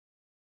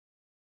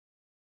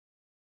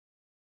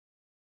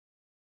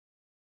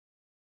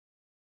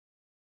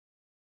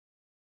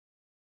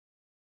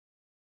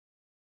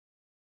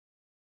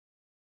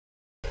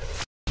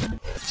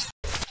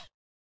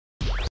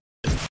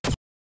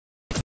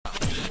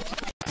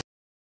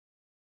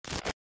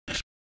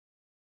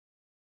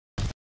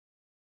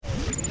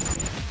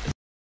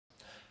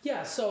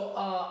Yeah, so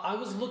I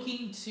was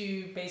looking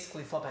to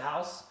basically flip a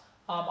house.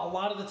 A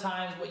lot of the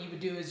times, what you would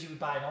do is you would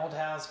buy an old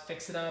house,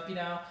 fix it up,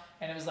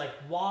 and it was like,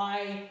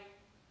 why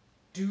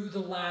do the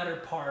latter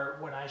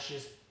part when I should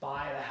just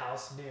buy the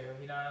house new?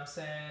 You know what I'm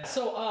saying?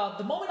 So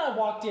the moment I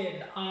walked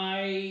in,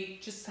 I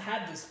just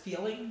had this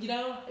feeling,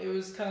 it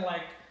was kind of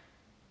like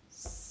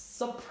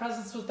some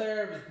presence was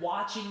there, it was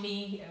watching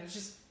me, and it was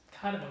just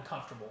kind of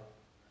uncomfortable.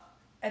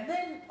 And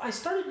then I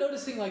started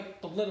noticing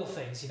like the little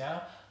things,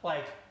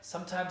 like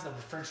sometimes the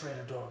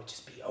refrigerator door would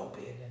just be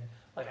open and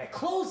like I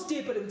closed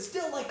it, but it would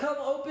still like come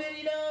open,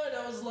 and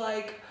I was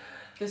like,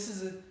 this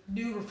is a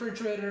new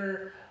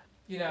refrigerator,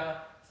 so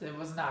it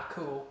was not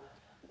cool.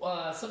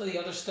 Some of the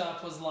other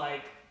stuff was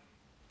like,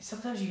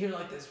 sometimes you hear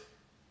like this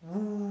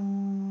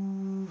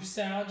woo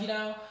sound,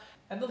 and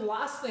then the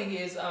last thing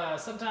is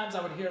sometimes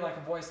I would hear like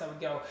a voice that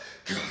would go,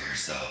 kill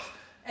yourself.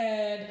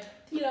 And,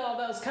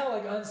 that was kind of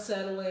like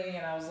unsettling,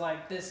 and I was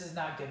like, this is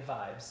not good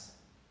vibes.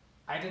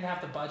 I didn't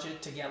have the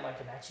budget to get like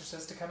an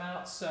exorcist to come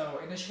out, so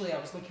initially I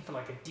was looking for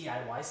like a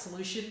DIY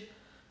solution.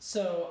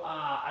 So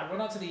I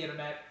went onto the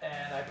internet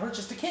and I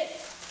purchased a kit.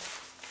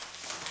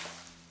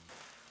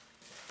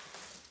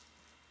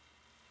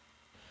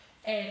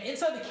 And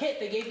inside the kit,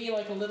 they gave me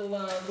like a little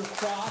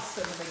cross,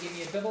 and then they gave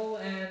me a Bible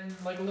and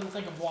like a little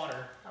thing of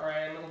water,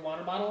 a little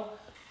water bottle.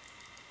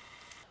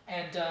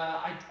 And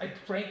I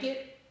drank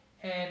it,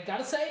 and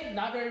gotta say,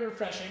 not very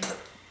refreshing.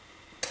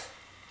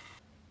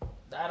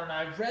 I don't know,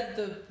 I read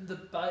the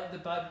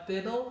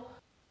Bible.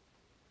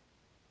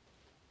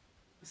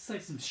 It's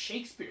like some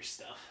Shakespeare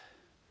stuff.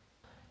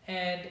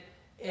 And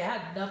it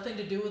had nothing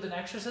to do with an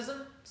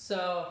exorcism,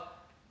 so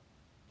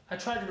I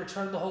tried to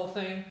return the whole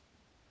thing.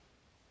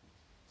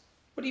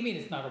 What do you mean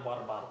it's not a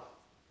water bottle?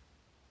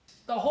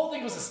 The whole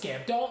thing was a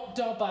scam. Don't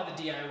buy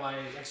the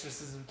DIY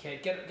exorcism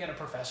kit. Get a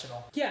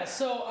professional. Yeah,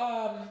 so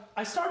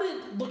I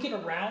started looking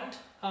around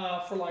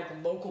for like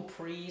local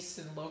priests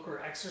and local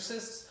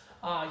exorcists.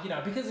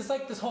 Because it's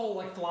like this whole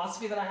like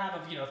philosophy that I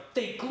have of,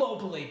 think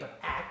globally but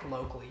act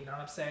locally, you know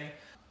what I'm saying?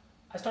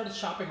 I started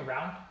shopping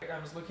around. I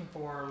was looking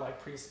for like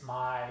priests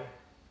my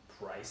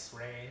price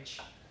range.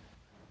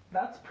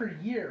 That's per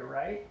year,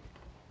 right?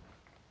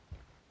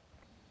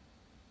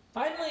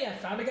 Finally, I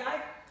found a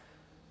guy.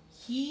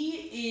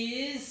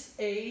 He is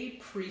a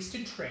priest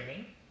in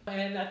training.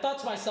 And I thought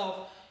to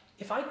myself,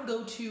 if I can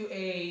go to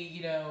a,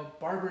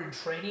 barber in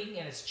training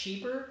and it's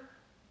cheaper,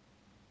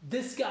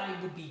 this guy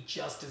would be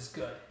just as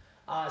good.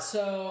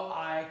 So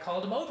I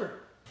called him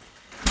over.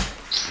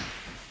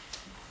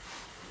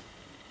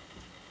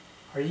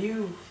 Are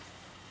you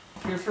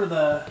here for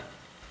the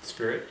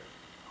spirit?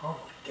 Oh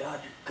my God,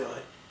 you're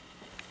good.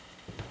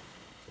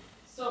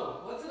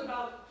 So, what's it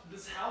about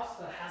this house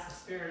that has the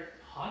spirit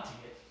haunting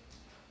it?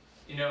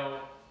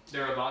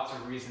 There are lots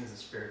of reasons a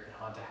spirit can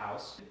haunt a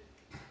house.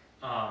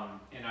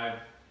 And I've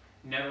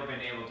never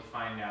been able to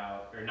find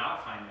out, or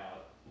not find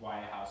out, why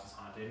a house is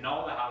haunted in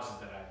all the houses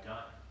that I've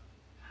done.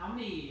 How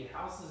many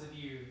houses have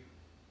you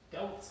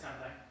dealt with this kind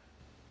of thing?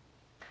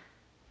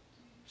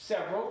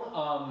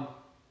 Several.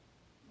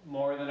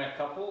 More than a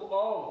couple.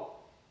 Oh,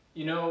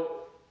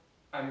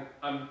 I'm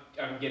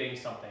getting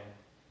something.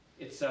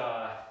 It's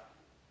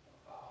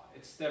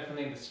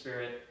definitely the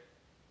spirit,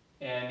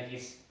 and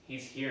he's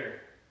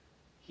here.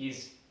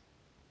 He's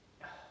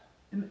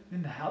in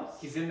the house?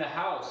 He's in the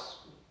house.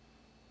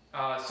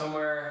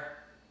 Somewhere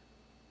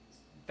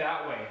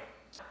that way.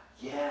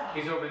 Yeah.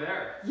 He's over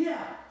there.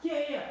 Yeah.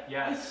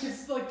 Yes. It's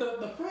just like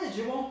the fridge.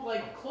 It won't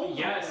like close.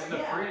 Yes, the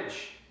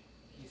fridge.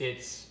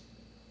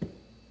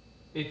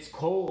 It's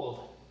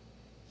cold.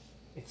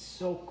 It's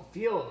so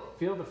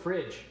feel the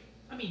fridge.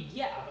 I mean,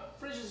 yeah, but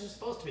fridges are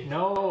supposed to be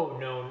cold.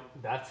 No,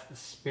 that's the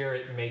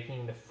spirit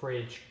making the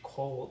fridge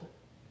cold.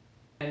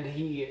 And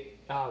he,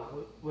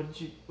 what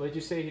did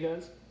you say he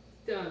does?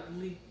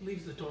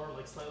 Leaves the door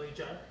like slightly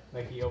ajar.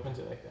 Like he opens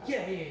it like that.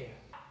 Yeah.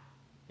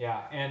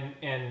 Yeah,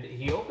 and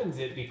he opens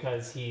it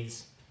because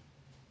he's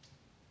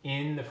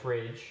in the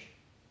fridge,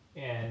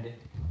 and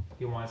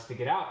he wants to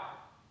get out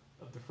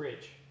of the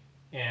fridge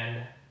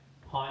and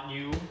haunt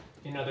you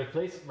in other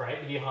places,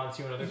 right? He haunts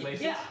you in other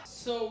places. Yeah.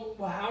 So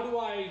how do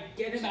I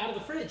get him out of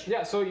the fridge?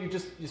 Yeah. So you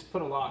just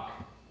put a lock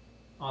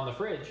on the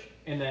fridge,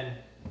 and then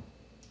you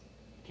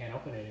can't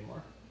open it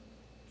anymore.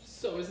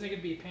 So isn't it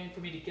gonna be a pain for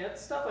me to get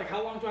stuff? Like,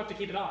 how long do I have to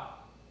keep it on?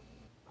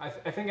 I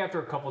think after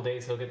a couple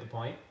days he'll get the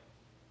point,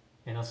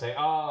 and he'll say,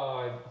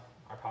 "Oh,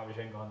 I probably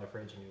shouldn't go in the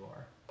fridge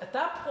anymore." At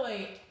that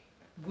point,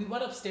 we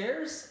went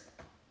upstairs,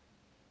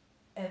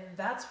 and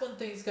that's when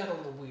things got a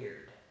little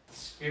weird.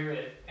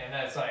 Spirit, and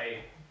as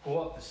I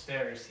go up the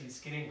stairs, he's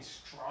getting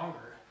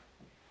stronger,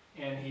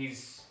 and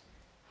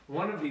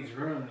one of these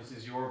rooms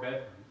is your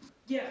bedroom.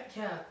 Yeah,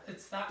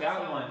 it's that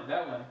one.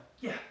 That one.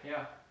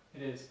 Yeah,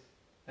 it is.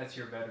 That's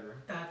your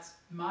bedroom. That's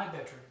my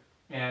bedroom.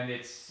 And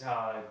it's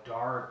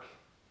dark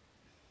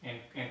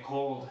and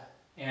cold,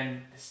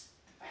 and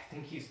I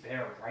think he's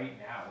there right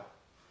now.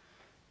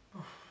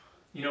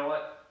 You know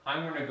what?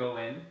 I'm gonna go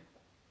in,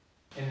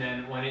 and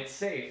then when it's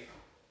safe,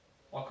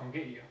 I'll come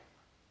get you.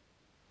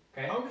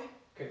 Okay? Okay.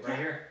 Okay, right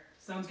here.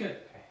 Sounds good.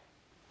 Okay.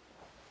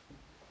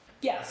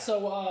 Yeah,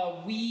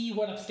 so we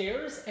went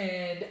upstairs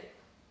and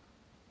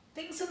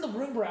things in the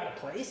room were out of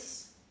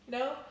place, you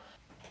know?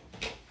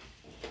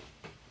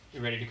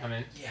 You ready to come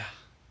in? Yeah.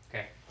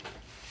 Okay.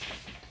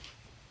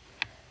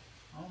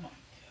 Oh my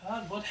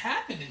god, what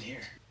happened in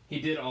here? He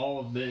did all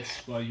of this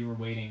while you were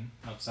waiting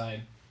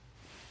outside.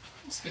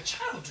 Looks like a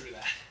child drew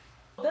that.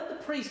 Then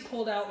the priest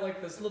pulled out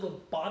like this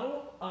little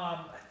bottle.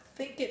 I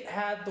think it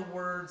had the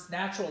words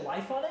natural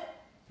life on it.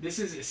 This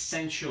is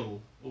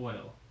essential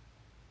oil,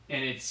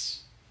 and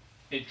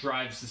it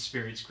drives the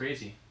spirits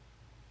crazy.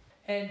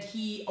 And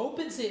he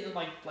opens it and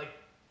like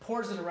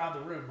pours it around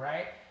the room,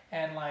 right?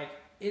 And like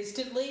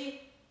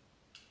instantly,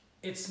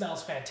 it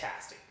smells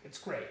fantastic. It's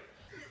great.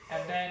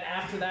 And then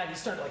after that, he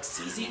started like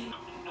seizing.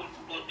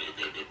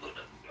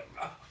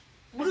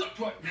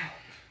 What?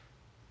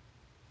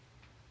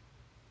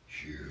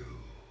 You.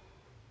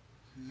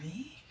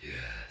 Me?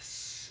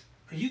 Yes.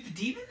 Are you the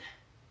demon?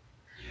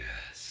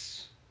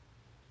 Yes.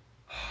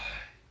 I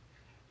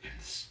am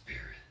the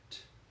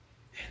spirit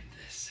in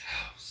this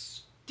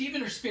house.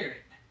 Demon or spirit?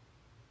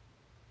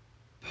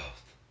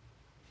 Both.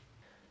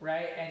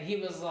 Right? And he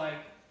was like,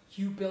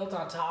 you built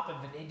on top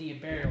of an Indian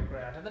burial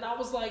ground. And then I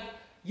was like,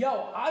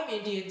 yo, I'm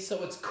Indian,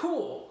 so it's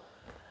cool.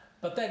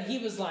 But then he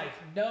was like,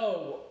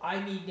 no,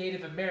 I mean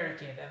Native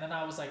American. And then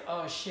I was like,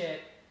 oh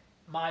shit,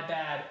 my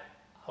bad.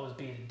 I was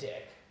being a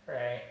dick,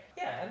 right?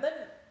 Yeah, and then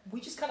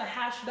we just kind of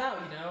hashed it out,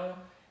 you know?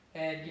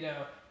 And, you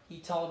know, he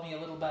told me a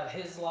little about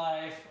his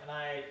life, and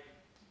I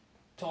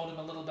told him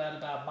a little bit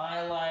about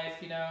my life,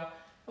 you know?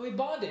 And we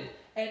bonded.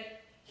 And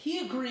he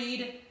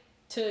agreed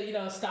to, you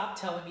know, stop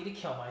telling me to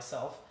kill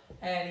myself.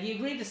 And he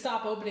agreed to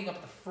stop opening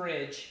up the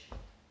fridge.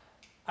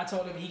 I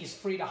told him he's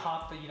free to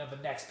haunt the, you know,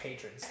 the next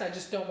patrons. I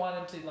just don't want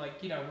him to,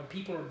 like, you know, when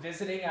people are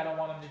visiting, I don't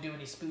want him to do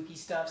any spooky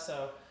stuff,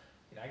 so,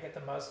 you know, I get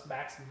the most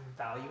maximum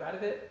value out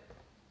of it.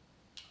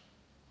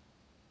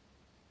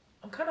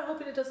 I'm kind of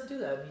hoping it doesn't do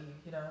that. He,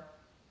 you know,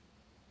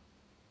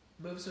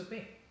 moves with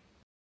me.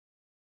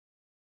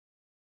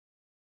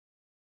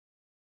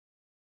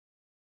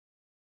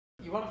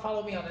 You want to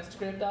follow me on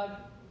Instagram, dog?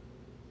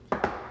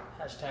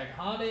 Hashtag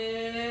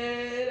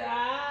haunted.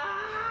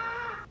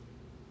 Ah!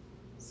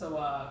 So,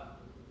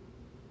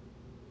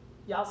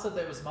 y'all said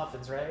there was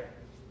muffins, right?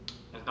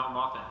 There's no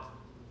muffins.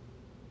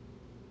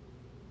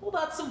 Well,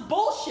 that's some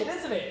bullshit,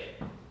 isn't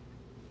it?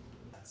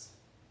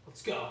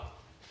 Let's go.